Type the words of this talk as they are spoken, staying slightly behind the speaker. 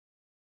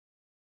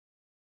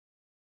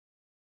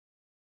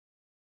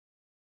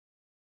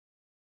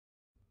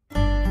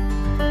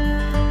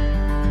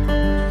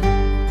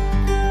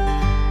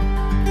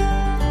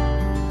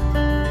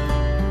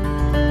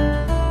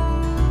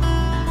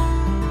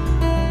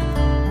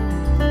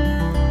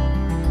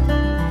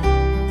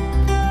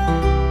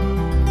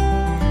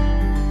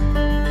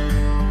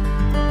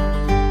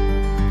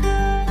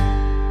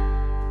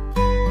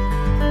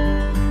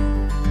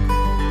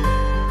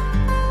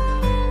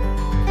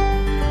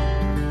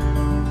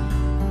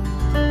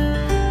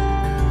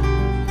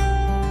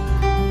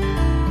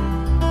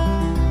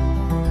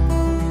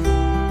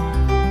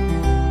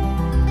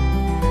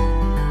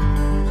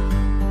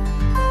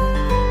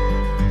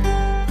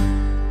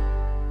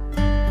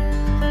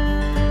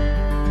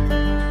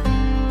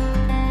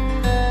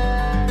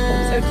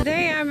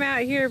Today I'm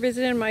out here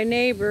visiting my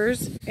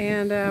neighbors,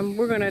 and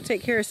we're going to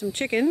take care of some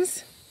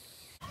chickens.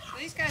 So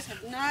these guys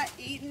have not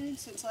eaten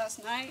since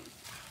last night,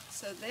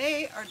 so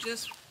they are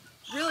just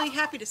really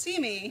happy to see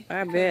me.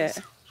 I bet.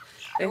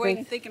 They're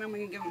waiting, thinking I'm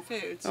going to give them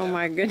food. So. Oh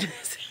my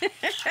goodness.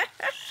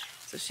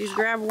 So she's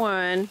grabbed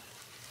one.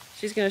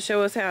 She's going to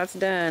show us how it's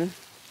done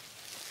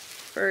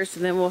first,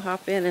 and then we'll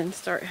hop in and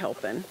start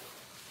helping.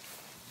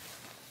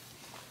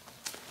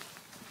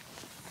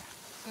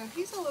 So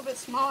he's a little bit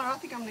smaller. I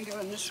think I'm going to go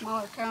in this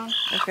smaller cone.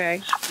 Okay.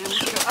 And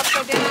just go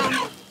upside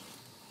down.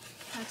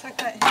 And tuck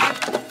that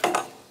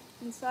head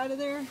inside of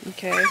there.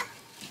 Okay.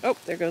 Oh,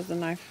 there goes the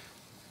knife.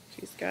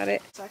 She's got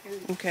it.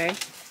 Okay.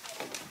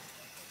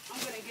 I'm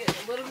going to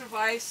get a little bit of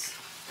ice,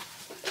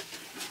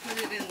 put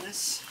it in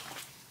this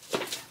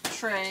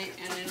tray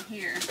and in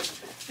here.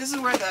 This is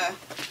where the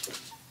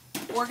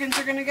organs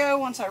are going to go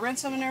once I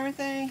rinse them and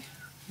everything.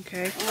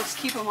 Okay. And we'll just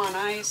keep them on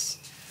ice.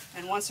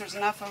 And once there's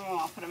enough of them,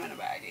 I'll put them in a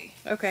baggie.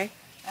 Okay.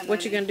 And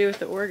what you gonna do with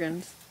the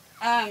organs?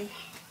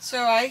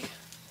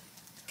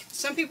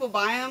 Some people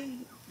buy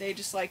them. They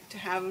just like to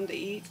have them to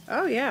eat.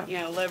 Oh yeah. You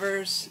know,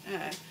 livers,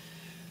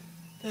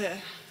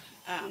 the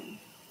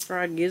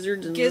fried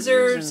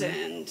gizzards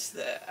and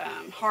the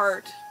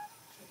heart.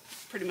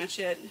 Pretty much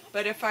it.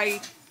 But if I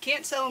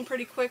can't sell them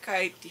pretty quick,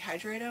 I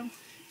dehydrate them.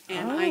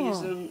 And I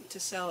use them to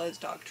sell as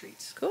dog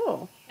treats.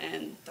 Cool.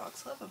 And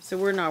dogs love them. So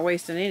we're not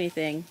wasting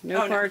anything.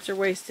 No parts are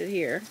wasted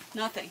here.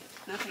 Nothing.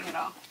 Nothing at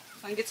all.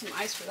 I can get some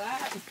ice for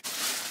that.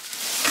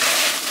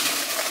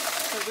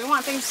 Because we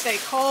want things to stay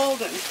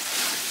cold and as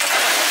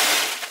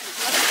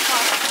much as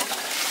possible.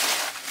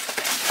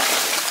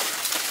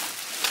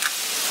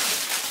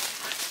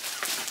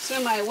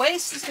 So my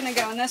waste is going to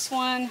go in this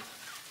one.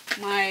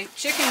 My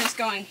chicken is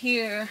going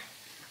here.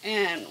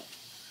 And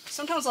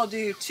sometimes I'll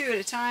do 2 at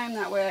a time.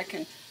 That way I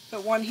can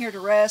put one here to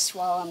rest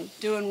while I'm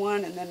doing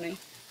one, and then we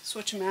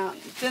switch them out.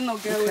 Then they'll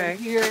go in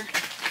here,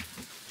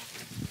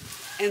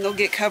 and they'll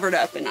get covered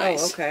up in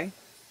ice. Oh, okay.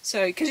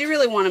 So, because you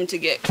really want them to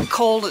get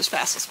cold as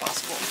fast as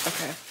possible.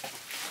 Okay.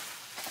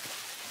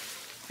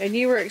 And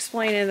you were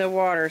explaining the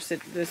water. So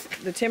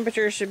the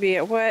temperature should be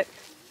at what?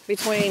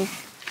 Between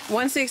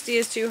 160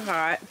 is too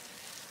hot.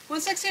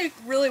 160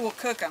 really will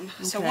cook them.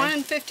 Okay. So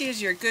 150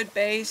 is your good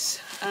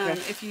base.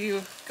 If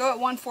you go at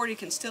 140, you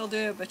can still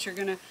do it, but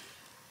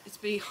it's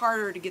be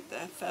harder to get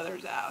the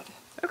feathers out.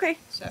 Okay.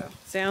 So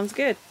sounds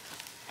good.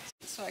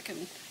 So I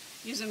can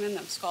use them in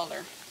the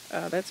scalder.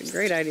 Oh, that's a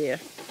great idea.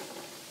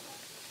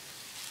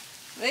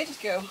 They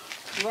just go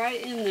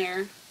right in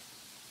there,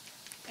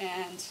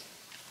 and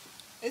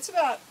it's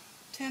about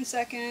 10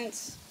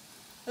 seconds.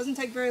 Doesn't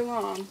take very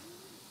long.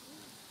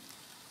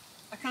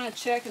 I kind of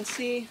check and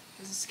see,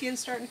 is the skin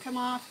starting to come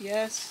off?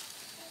 Yes.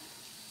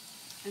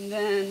 And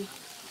then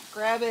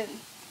grab it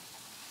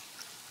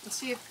and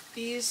see if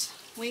these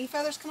wing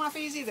feathers come off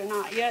easy. They're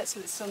not yet, so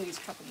it still needs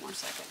a couple more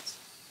seconds.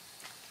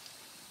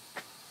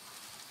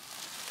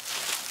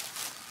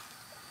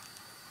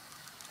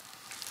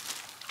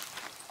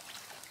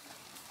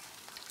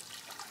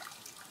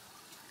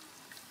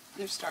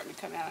 They're starting to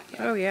come out.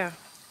 Yeah. Oh yeah.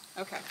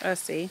 Okay. I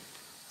see.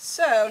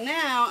 So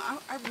now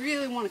I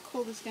really want to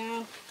cool this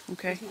down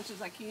as much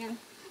as I can.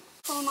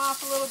 Pull them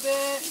off a little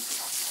bit.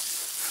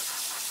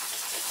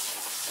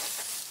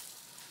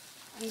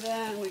 And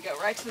then we go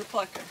right to the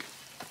plucker.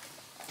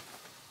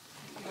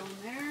 Go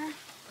in there.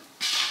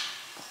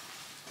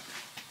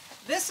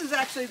 This is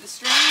actually the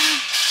string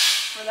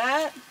for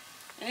that.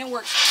 And it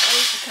works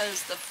great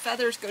because the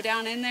feathers go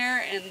down in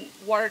there and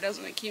water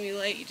doesn't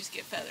accumulate. You just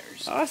get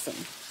feathers. Awesome.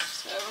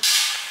 So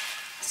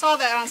I saw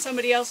that on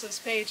somebody else's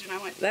page and I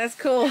went, that's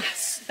cool.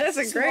 That's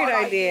a great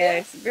idea.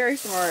 It's very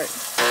smart.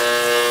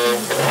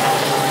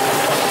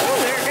 Oh,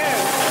 there it goes.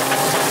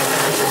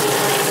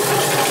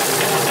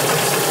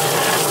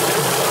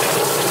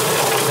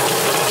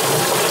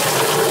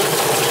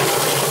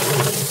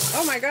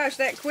 Oh my gosh,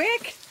 that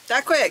quick?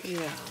 That quick.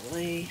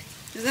 Golly.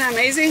 Isn't that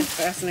amazing?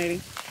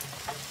 Fascinating.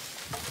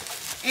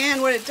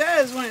 And what it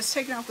does when it's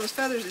taking off those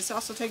feathers, it's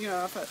also taking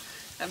off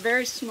a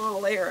very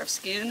small layer of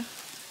skin.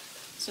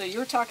 So you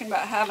were talking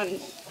about having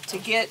to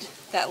get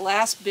that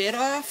last bit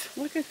off.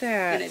 Look at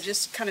that. And it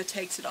just kind of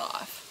takes it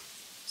off.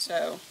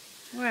 So.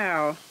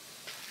 Wow.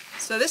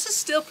 So this is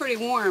still pretty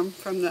warm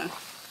from the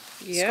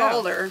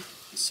scalder.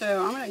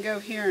 So I'm going to go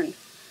here and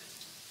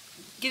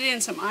get in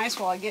some ice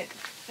while I get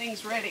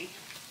things ready.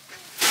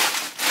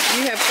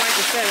 You have quite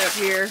the setup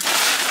here.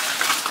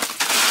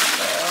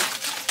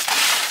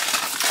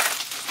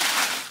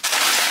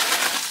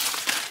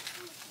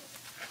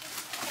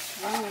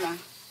 So I'm going to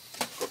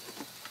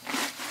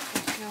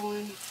get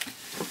going.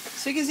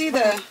 So you can see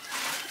the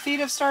feet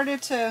have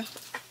started to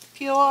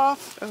peel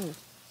off. Oh.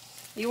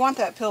 You want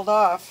that peeled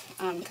off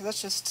because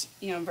that's just,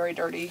 very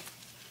dirty.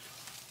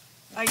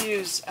 I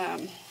use,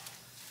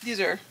 these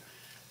are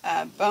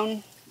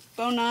bone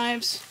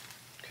knives.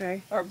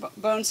 Okay. Or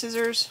bone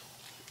scissors.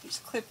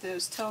 Just clip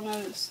those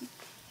toenails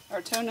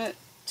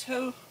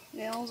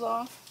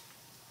off.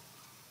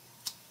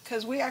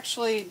 Because we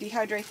actually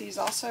dehydrate these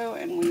also,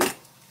 and we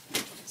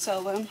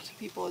sell them to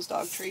people as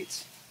dog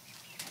treats.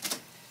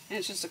 And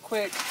it's just a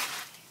quick,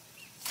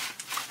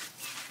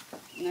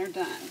 and they're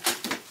done.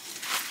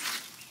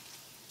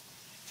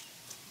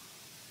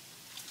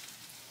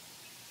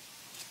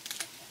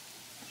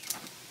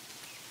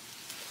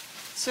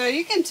 So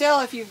you can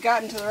tell if you've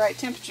gotten to the right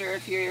temperature,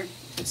 if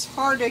it's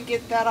hard to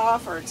get that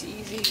off or it's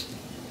easy.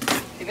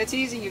 If it's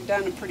easy, you've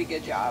done a pretty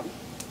good job.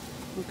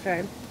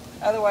 Okay.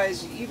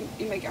 Otherwise, you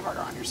make it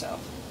harder on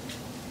yourself.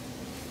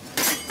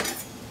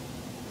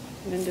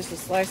 And then just a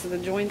slice of the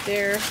joint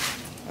there.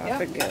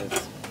 Off it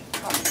goes.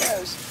 Off it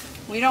goes.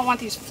 We don't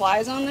want these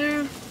flies on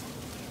there.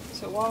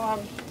 So while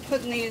I'm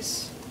putting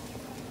these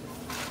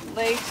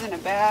legs in a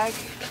bag,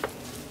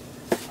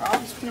 or I'll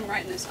just put them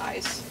right in this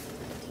ice.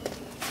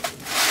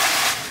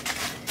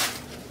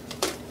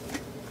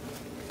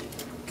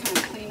 Kind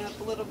of clean up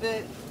a little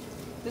bit.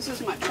 This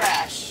is my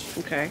trash.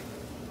 Okay.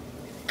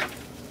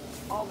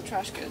 All the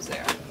trash goes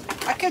there.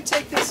 I could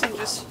take this and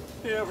just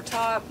put it over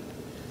top,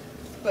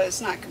 but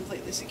it's not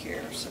completely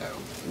secure, so.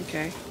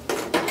 Okay.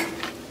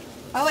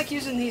 I like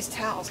using these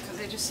towels because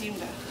they just seem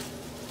to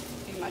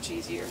be much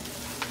easier.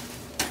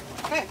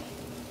 Okay.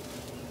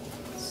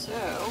 So,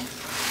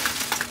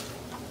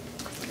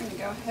 we're going to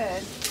go ahead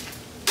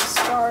and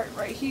start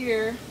right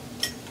here.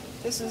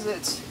 This is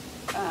its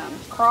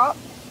crop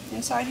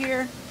inside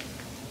here.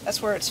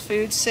 That's where its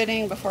food's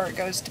sitting before it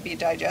goes to be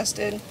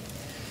digested.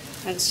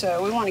 And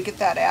so we want to get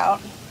that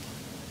out.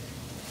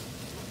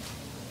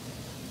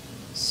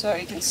 So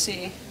you can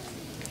see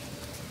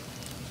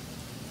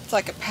it's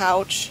like a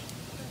pouch.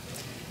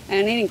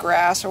 And any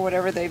grass or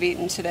whatever they've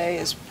eaten today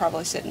is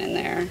probably sitting in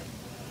there.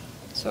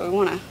 So we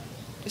want to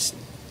just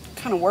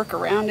kind of work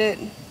around it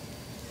and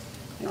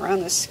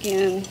around the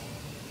skin.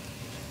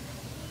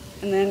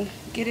 And then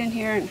get in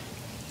here and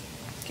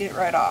get it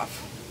right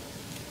off.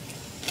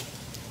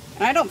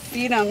 And I don't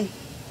feed them.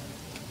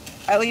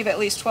 I leave at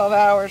least 12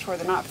 hours where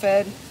they're not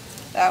fed.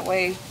 That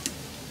way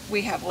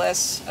we have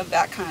less of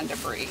that kind of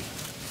debris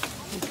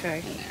Okay.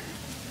 in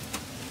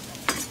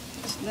there.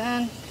 So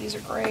then, these are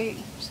great.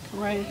 Just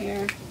come right in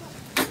here,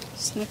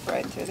 snip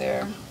right through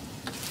there.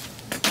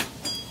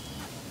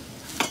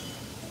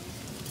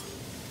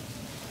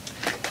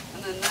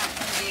 And then that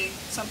can be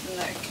something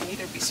that can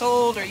either be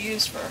sold or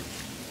used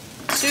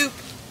for soup.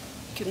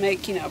 You can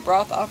make,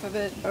 broth off of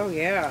it. Oh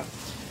yeah.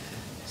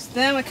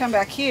 Then we come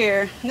back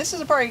here, and this is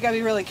the part you gotta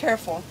be really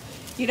careful.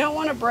 You don't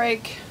want to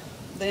break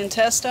the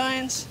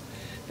intestines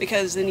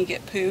because then you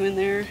get poo in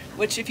there,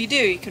 which if you do,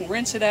 you can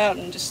rinse it out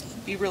and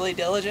just be really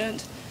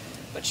diligent,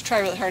 but you try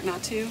really hard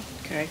not to.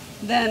 Okay.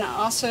 Then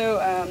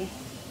also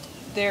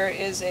there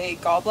is a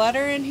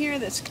gallbladder in here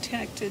that's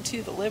connected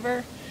to the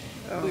liver.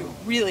 Oh. We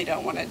really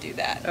don't want to do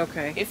that.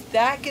 Okay. If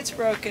that gets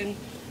broken,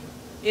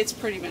 it's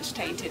pretty much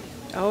tainted.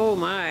 Oh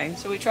my.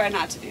 So we try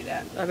not to do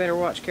that. I better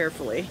watch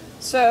carefully.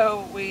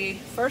 So we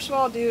first of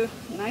all do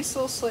a nice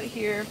little slit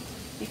here.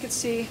 You can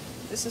see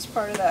this is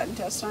part of that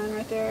intestine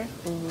right there.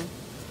 Mm-hmm.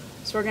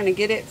 So we're going to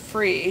get it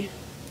free.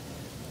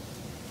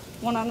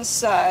 One on the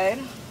side.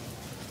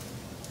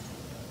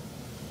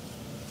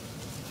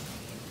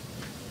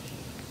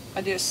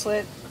 I do a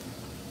slit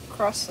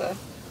across the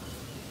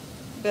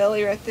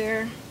belly right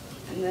there,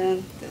 and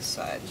then this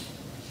side.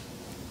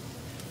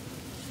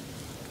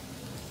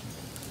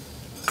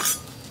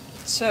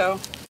 So,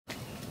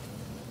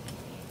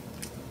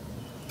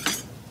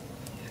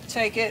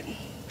 take it,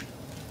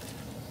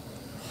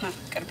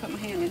 gotta put my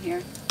hand in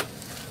here,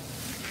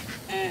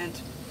 and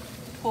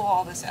pull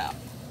all this out.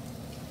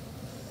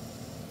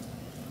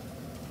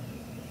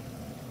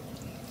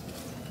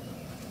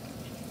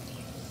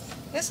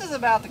 This is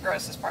about the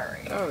grossest part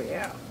right here. Oh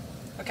yeah.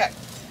 Okay,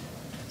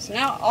 so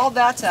now all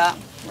that's out.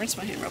 Rinse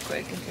my hand real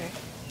quick. Okay.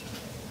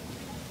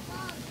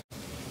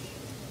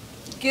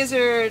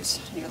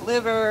 Gizzards, your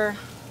liver,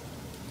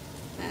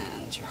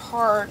 and your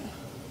heart.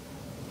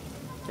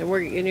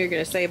 And you're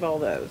gonna save all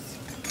those.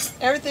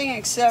 Everything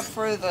except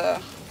for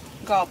the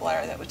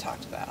gallbladder that we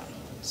talked about.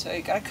 So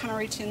you gotta kind of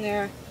reach in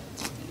there.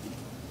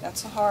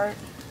 That's the heart.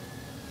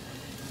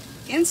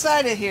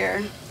 Inside of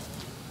here,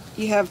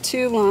 you have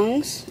 2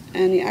 lungs,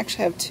 and you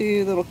actually have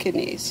 2 little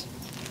kidneys.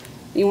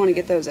 You want to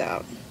get those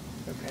out.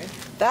 Okay.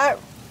 That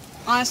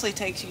honestly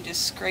takes you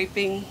just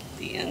scraping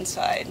the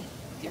inside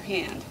with your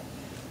hand.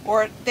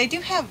 Or they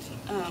do have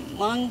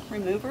lung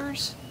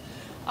removers.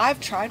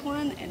 I've tried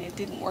one and it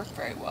didn't work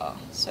very well.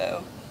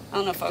 So I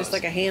don't know if I was... Just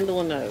like a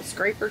handle and a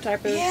scraper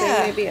type of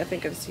Yeah. thing maybe? I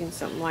think I've seen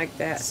something like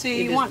that. So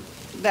you want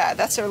that.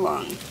 That's their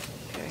lung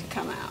Okay. to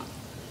come out.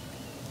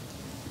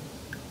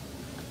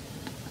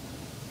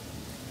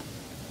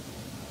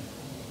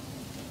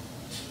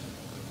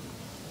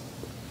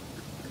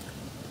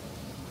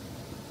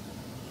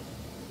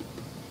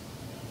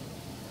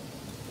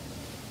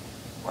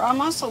 Where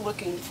I'm also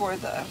looking for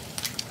the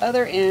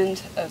other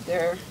end of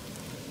their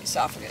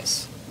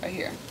esophagus, right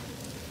here.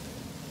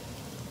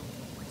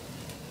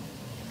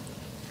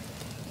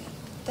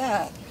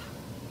 That.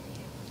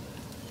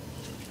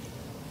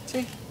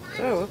 See?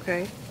 Oh,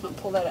 okay. I'm going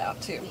to pull that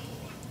out too.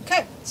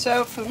 Okay,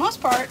 so for the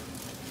most part,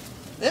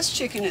 this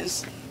chicken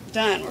is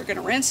done. We're going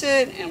to rinse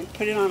it and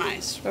put it on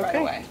ice right Okay.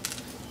 away.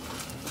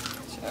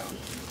 So So.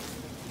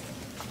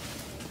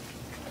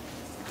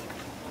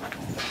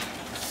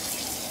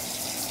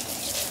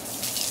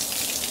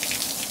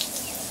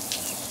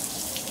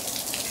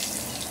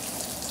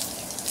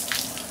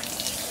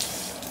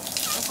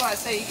 That's why I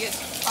say you get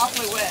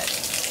awfully wet.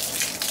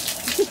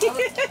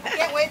 I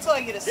can't wait till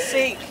I get a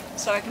sink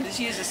so I can just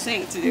use a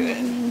sink to do it.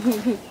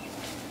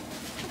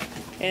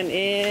 And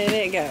in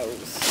it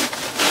goes.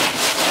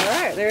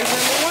 Alright, there's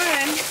number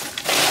one.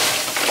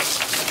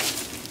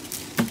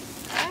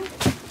 Okay.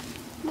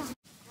 Come on.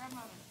 Grab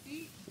my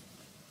feet.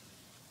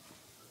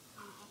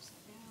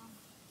 Upside down.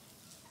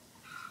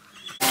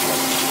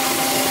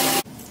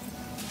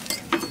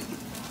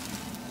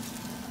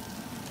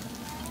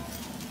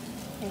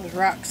 There's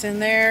rocks in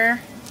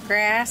there,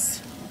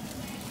 grass.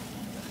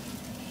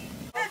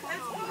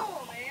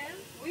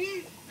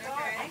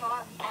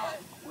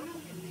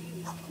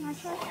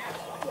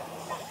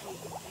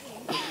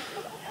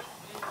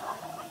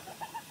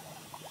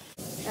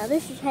 Now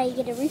this is how you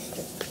get a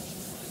rooster.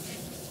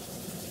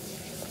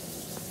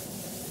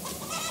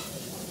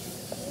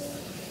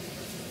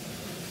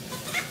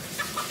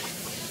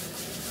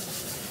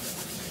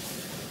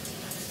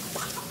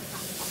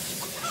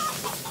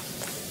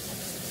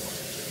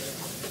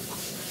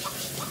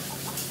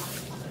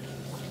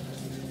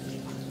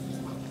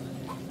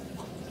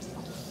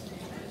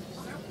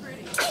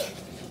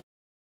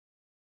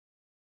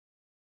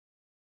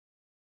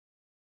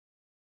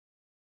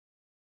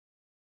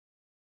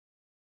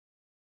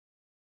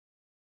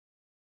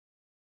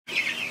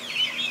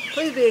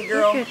 Please be a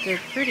girl. Look at the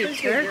pretty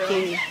Please be a girl.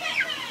 turkey.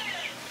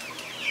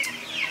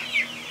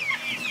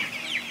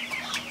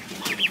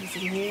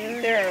 In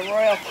here. They're a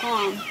royal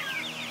palm.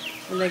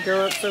 And they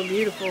grow up so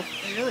beautiful.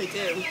 They really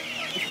do.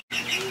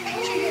 What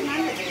you getting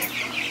under there?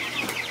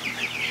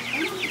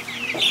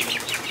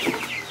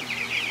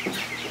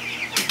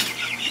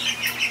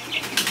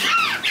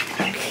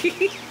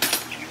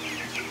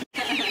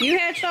 You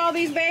hatched all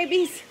these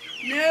babies?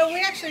 No,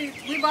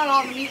 we bought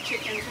all the meat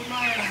chickens from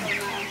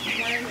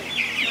Wyoming.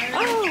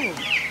 Oh!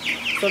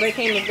 So they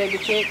came as baby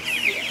chicks?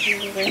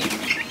 Yes.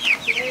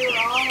 They were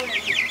all in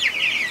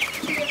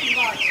 2 different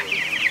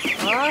boxes.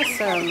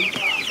 Awesome. You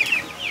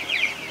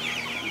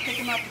pick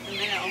them up at the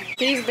mail.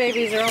 These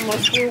babies are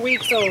almost 4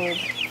 weeks old. There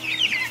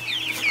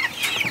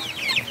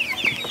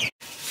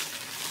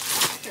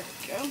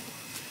we go.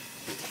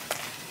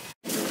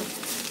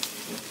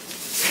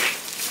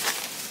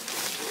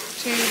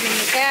 Tube in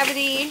the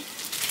cavity.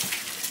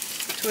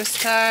 Twist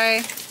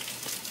tie.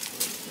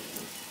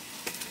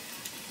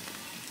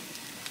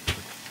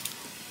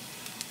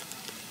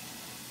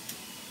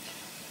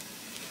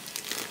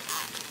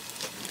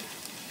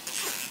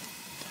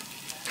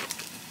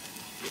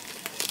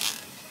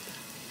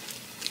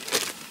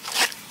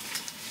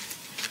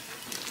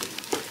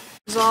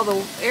 All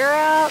the air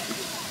out,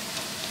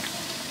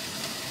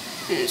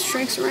 and it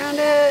shrinks around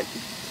it.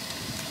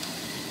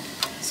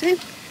 See?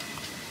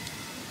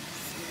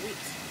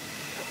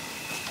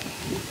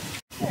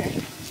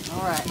 Okay.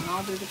 All right, and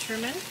I'll do the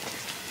trimming.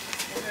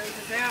 Your nose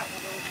is out.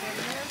 We'll go trim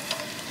this.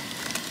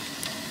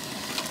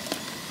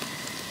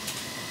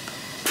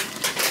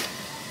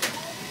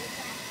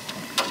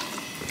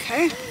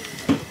 Okay.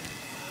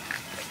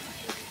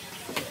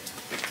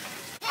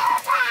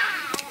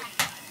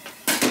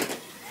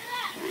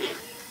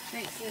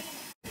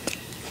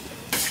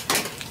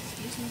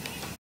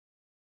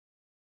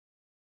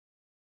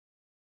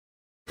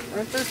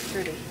 Aren't those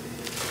pretty?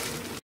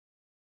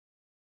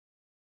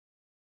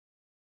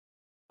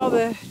 All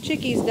the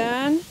chickies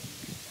done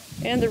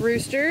and the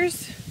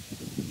roosters.